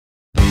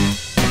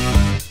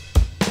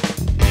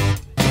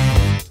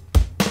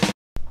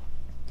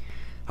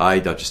Hi,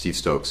 Dr. Steve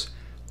Stokes.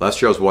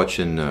 Last year I was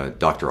watching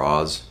Dr.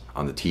 Oz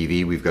on the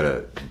TV. We've got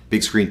a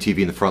big screen TV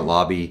in the front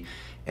lobby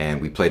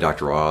and we play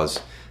Dr. Oz.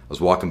 I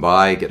was walking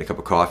by, getting a cup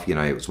of coffee, and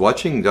I was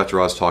watching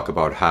Dr. Oz talk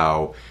about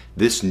how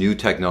this new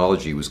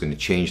technology was going to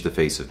change the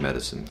face of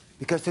medicine.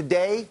 Because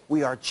today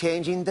we are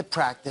changing the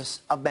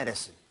practice of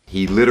medicine.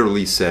 He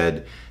literally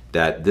said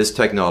that this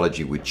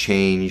technology would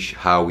change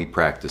how we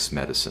practice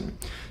medicine.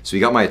 So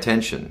he got my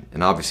attention,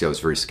 and obviously I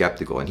was very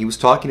skeptical. And he was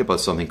talking about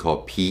something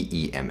called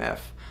PEMF,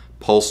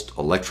 Pulsed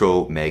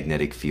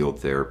Electromagnetic Field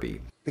Therapy.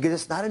 Because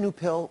it's not a new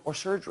pill or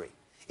surgery.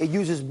 It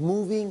uses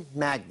moving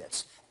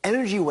magnets,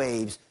 energy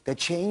waves that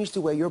change the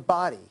way your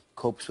body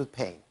copes with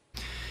pain.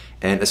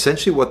 And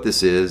essentially what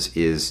this is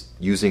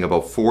using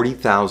about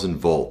 40,000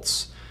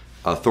 volts,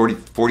 a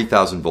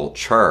 40,000 volt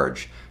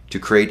charge to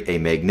create a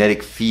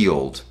magnetic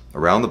field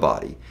around the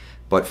body,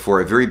 but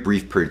for a very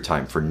brief period of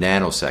time, for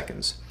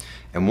nanoseconds.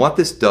 And what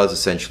this does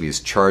essentially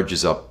is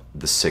charges up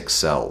the sick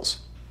cells.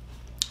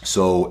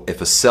 So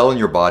if a cell in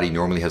your body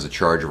normally has a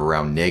charge of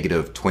around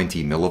negative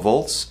 20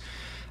 millivolts,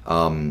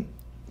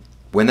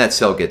 when that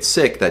cell gets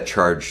sick, that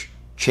charge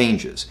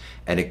changes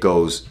and it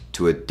goes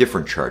to a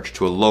different charge,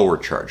 to a lower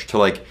charge, to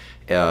like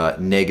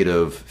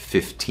negative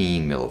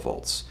 15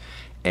 millivolts.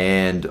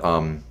 And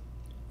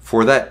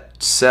for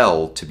that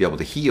cell to be able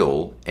to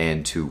heal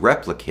and to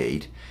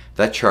replicate,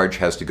 that charge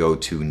has to go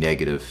to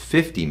negative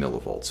 50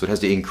 millivolts. So it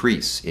has to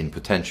increase in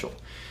potential.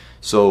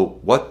 So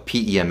what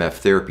PEMF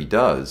therapy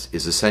does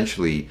is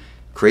essentially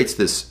creates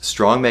this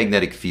strong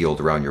magnetic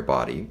field around your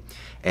body,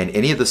 and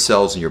any of the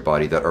cells in your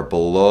body that are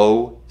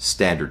below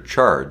standard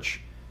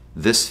charge,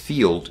 this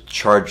field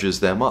charges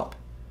them up.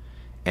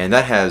 And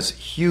that has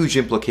huge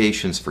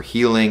implications for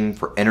healing,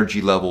 for energy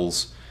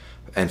levels,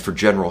 and for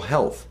general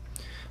health.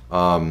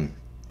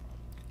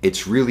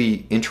 It's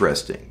really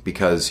interesting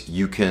because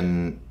you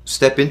can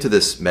step into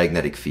this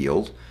magnetic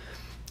field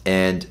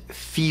and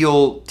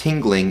feel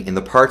tingling in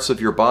the parts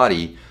of your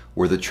body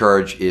where the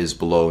charge is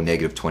below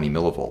negative 20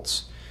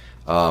 millivolts.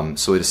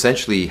 So it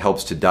essentially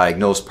helps to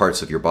diagnose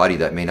parts of your body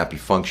that may not be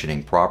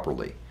functioning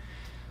properly.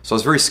 So I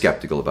was very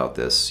skeptical about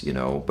this,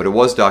 but it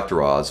was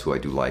Dr. Oz, who I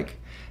do like.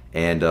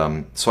 And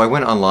so I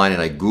went online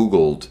and I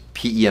Googled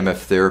PEMF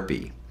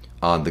therapy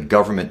on the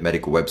government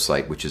medical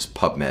website, which is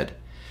PubMed.gov,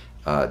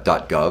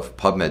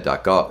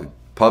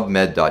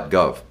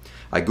 PubMed.gov.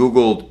 I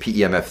Googled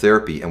PEMF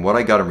therapy, and what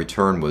I got in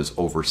return was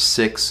over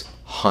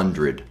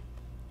 600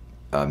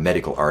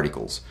 medical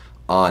articles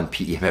on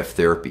PEMF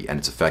therapy and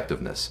its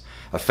effectiveness.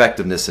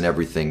 Effectiveness in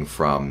everything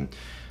from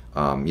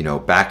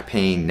back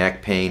pain,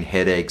 neck pain,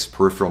 headaches,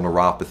 peripheral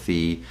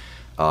neuropathy,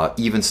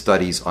 even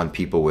studies on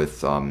people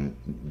with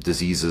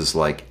diseases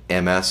like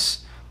MS,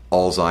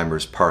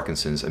 Alzheimer's,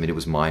 Parkinson's. I mean, it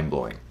was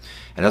mind-blowing.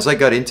 And as I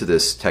got into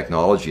this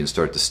technology and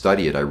started to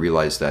study it, I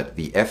realized that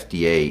the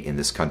FDA in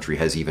this country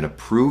has even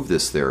approved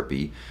this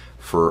therapy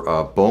for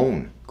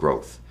bone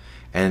growth.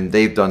 And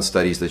they've done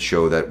studies that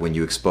show that when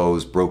you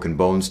expose broken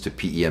bones to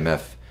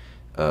PEMF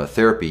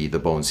therapy, the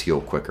bones heal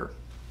quicker.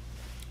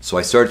 So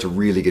I started to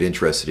really get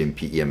interested in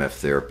PEMF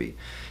therapy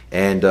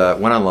and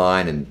went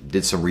online and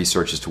did some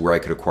research as to where I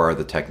could acquire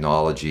the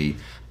technology.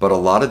 But a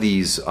lot of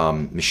these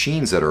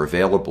machines that are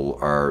available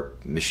are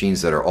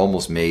machines that are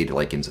almost made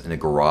like in a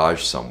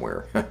garage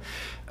somewhere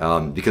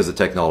because the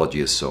technology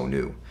is so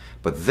new.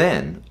 But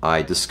then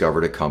I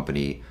discovered a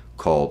company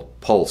called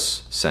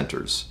Pulse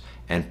Centers.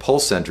 And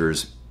Pulse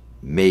Centers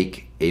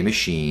make a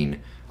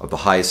machine of the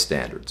highest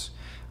standards.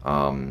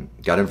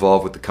 Got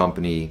involved with the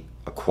company,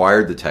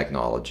 acquired the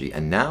technology,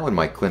 and now in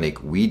my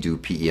clinic we do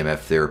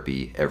PEMF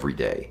therapy every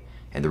day.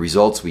 And the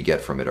results we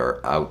get from it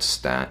are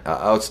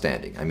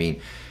outstanding. I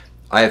mean,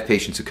 I have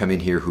patients who come in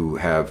here who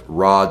have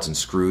rods and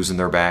screws in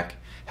their back,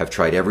 have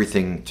tried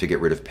everything to get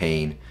rid of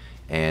pain,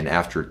 and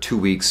after 2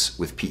 weeks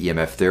with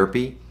PEMF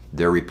therapy,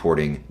 they're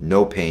reporting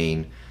no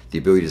pain, the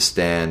ability to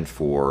stand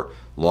for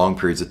long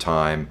periods of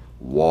time,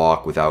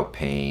 walk without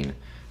pain,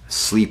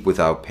 sleep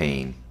without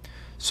pain.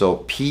 So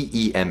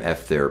PEMF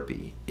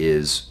therapy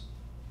is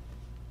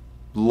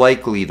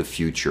likely the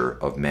future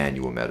of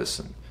manual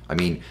medicine. I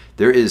mean,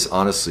 there is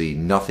honestly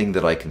nothing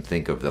that I can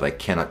think of that I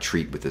cannot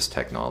treat with this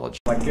technology.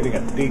 Like getting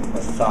a deep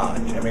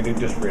massage. I mean, it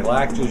just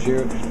relaxes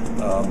you.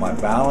 My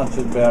balance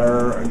is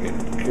better. I get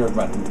cured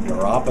my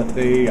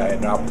neuropathy. I had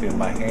neuropathy in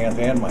my hands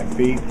and my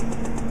feet.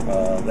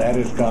 That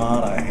is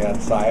gone. I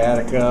had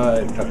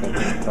sciatica. I took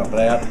some of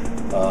that,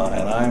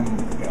 and I'm,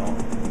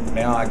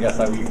 now I guess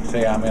you could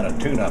say I'm in a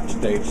tune-up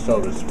stage,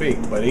 so to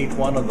speak. But each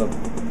one of the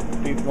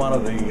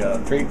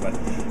treatment,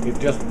 it's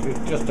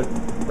just a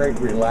great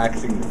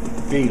relaxing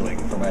feeling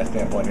from that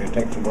standpoint. It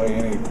takes away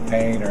any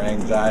pain or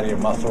anxiety or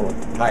muscle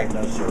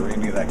tightness or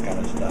any of that kind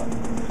of stuff.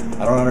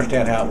 I don't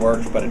understand how it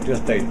works, but it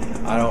just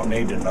I don't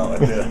need to know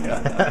it.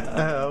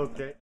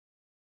 Okay.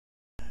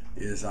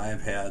 I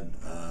have had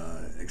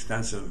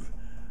extensive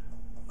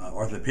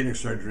orthopedic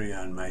surgery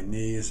on my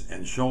knees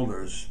and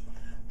shoulders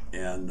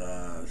and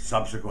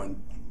subsequent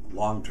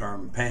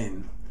long-term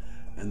pain,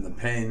 and the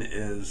pain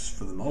is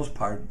for the most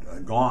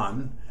part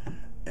gone,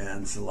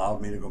 and it's allowed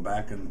me to go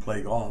back and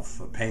play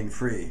golf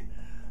pain-free.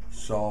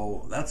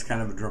 So that's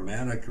kind of a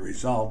dramatic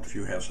result. If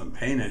you have some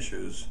pain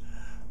issues,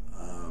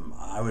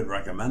 I would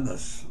recommend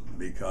this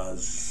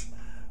because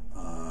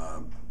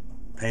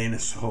pain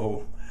is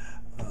so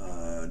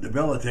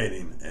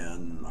debilitating,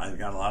 and I've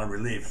got a lot of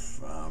relief.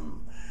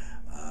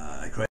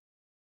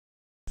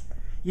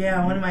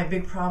 Yeah, one of my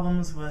big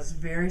problems was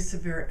very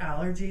severe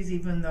allergies.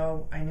 Even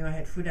though I knew I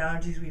had food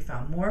allergies, we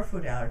found more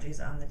food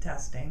allergies on the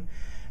testing.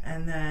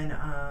 And then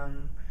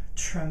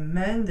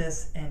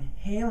tremendous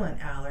inhalant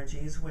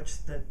allergies,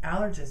 which the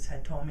allergist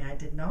had told me I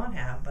did not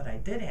have, but I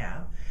did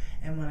have.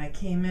 And when I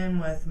came in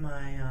with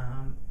my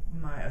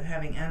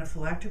having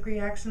anaphylactic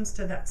reactions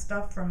to that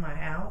stuff from my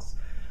house,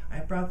 I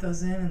brought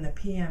those in, and the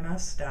PMF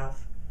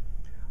stuff,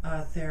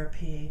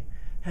 therapy,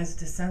 has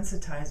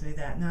desensitized me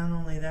that, not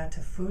only that,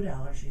 to food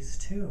allergies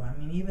too. I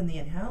mean, even the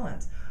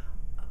inhalants,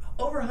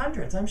 over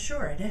hundreds, I'm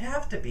sure. It'd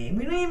have to be.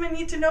 We don't even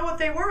need to know what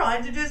they were. All I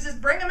had to do is just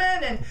bring them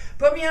in and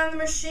put me on the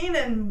machine,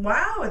 and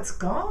wow, it's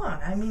gone.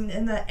 I mean,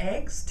 and the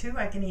eggs too,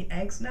 I can eat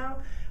eggs now.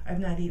 I've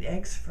not eaten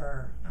eggs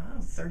for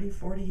 30,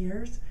 40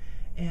 years,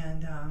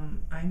 and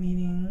I'm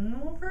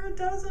eating over a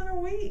dozen a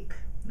week.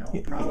 No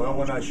problem. Well,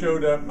 when I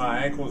showed up, my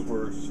ankles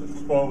were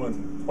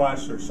swollen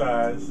twice their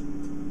size.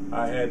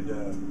 I had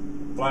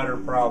bladder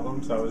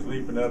problems. I was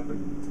leaping up,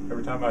 and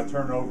every time I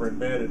turned over in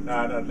bed at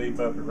night, I'd leap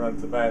up and run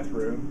to the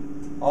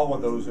bathroom. All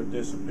of those have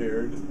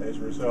disappeared as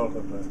a result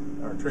of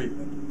our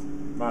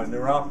treatment. My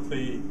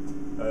neuropathy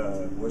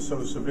was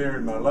so severe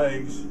in my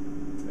legs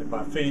and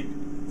my feet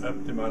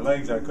up to my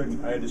legs, I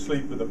had to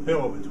sleep with a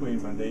pillow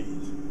between my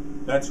knees.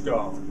 That's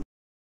gone.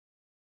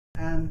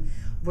 And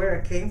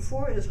where I came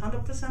for is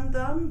 100%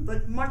 done,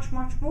 but much,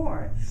 much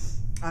more.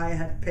 I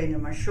had pain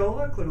in my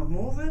shoulder, couldn't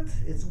move it,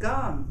 it's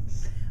gone.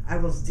 I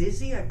was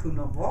dizzy, I could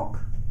not walk,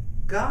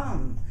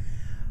 gone.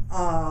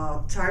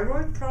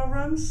 Thyroid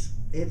problems,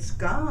 it's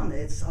gone,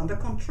 it's under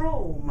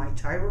control. My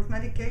thyroid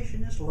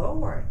medication is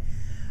lower.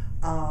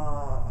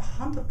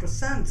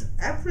 100%,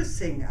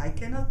 everything. I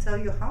cannot tell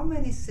you how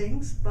many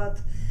things, but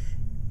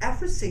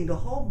everything, the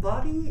whole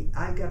body,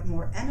 I got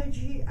more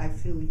energy, I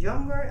feel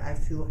younger, I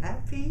feel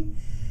happy.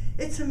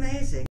 It's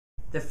amazing.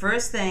 The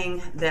first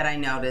thing that I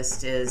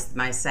noticed is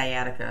my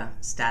sciatica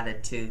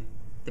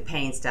the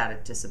pain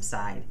started to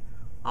subside.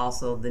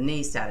 Also, the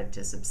knee started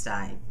to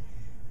subside.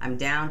 I'm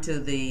down to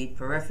the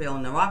peripheral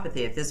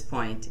neuropathy at this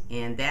point,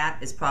 and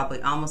that is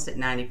probably almost at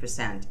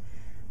 90%.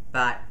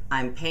 But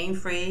I'm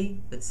pain-free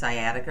with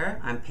sciatica,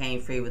 I'm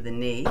pain-free with the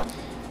knee.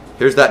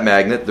 Here's that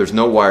magnet, there's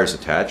no wires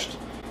attached.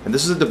 And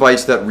this is a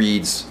device that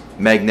reads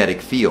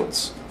magnetic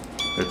fields.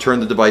 I'm going to turn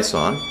the device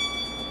on,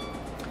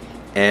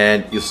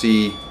 and you'll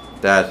see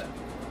that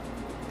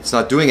it's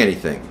not doing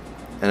anything.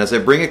 And as I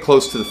bring it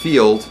close to the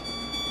field,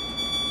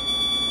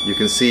 you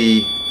can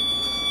see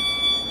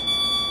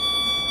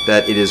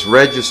that it is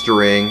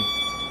registering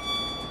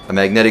a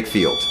magnetic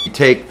field. You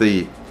take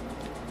the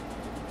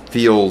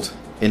field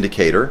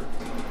indicator,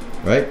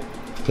 right?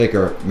 Take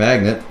our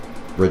magnet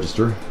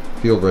register,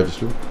 field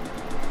register.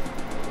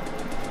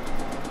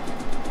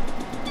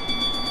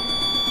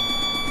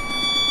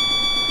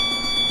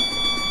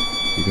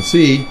 You can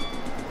see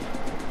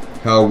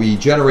how we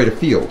generate a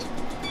field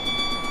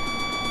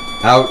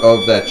out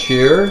of that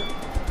chair.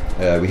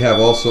 We have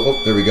also,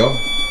 oh, there we go.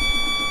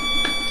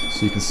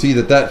 So you can see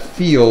that that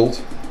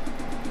field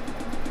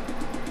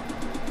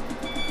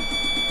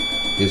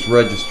is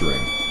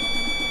registering.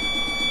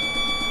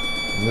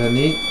 Isn't that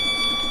neat?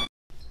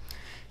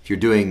 If you're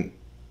doing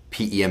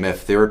PEMF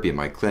therapy in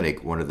my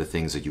clinic, one of the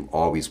things that you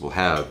always will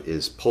have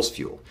is pulse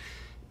fuel.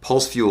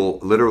 Pulse fuel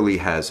literally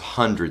has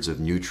hundreds of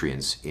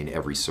nutrients in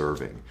every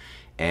serving,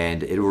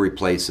 and it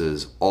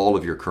replaces all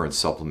of your current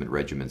supplement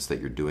regimens that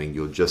you're doing.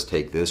 You'll just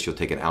take this, you'll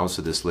take an ounce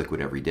of this liquid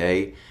every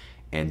day,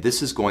 and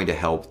this is going to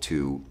help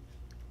to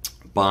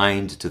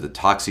bind to the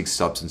toxic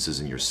substances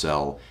in your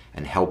cell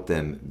and help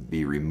them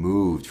be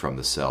removed from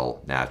the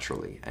cell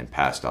naturally and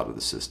passed out of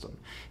the system.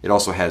 It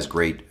also has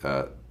great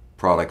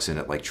products in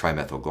it like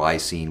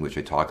trimethylglycine, which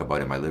I talk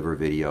about in my liver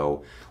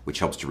video, which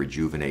helps to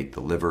rejuvenate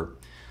the liver.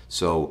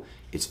 So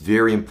it's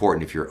very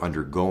important if you're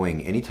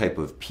undergoing any type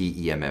of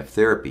PEMF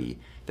therapy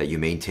that you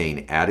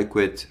maintain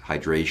adequate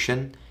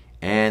hydration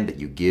and that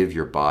you give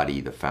your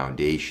body the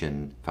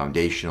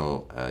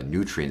foundational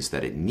nutrients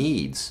that it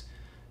needs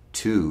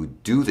to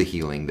do the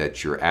healing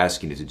that you're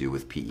asking it to do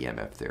with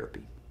PEMF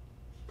therapy.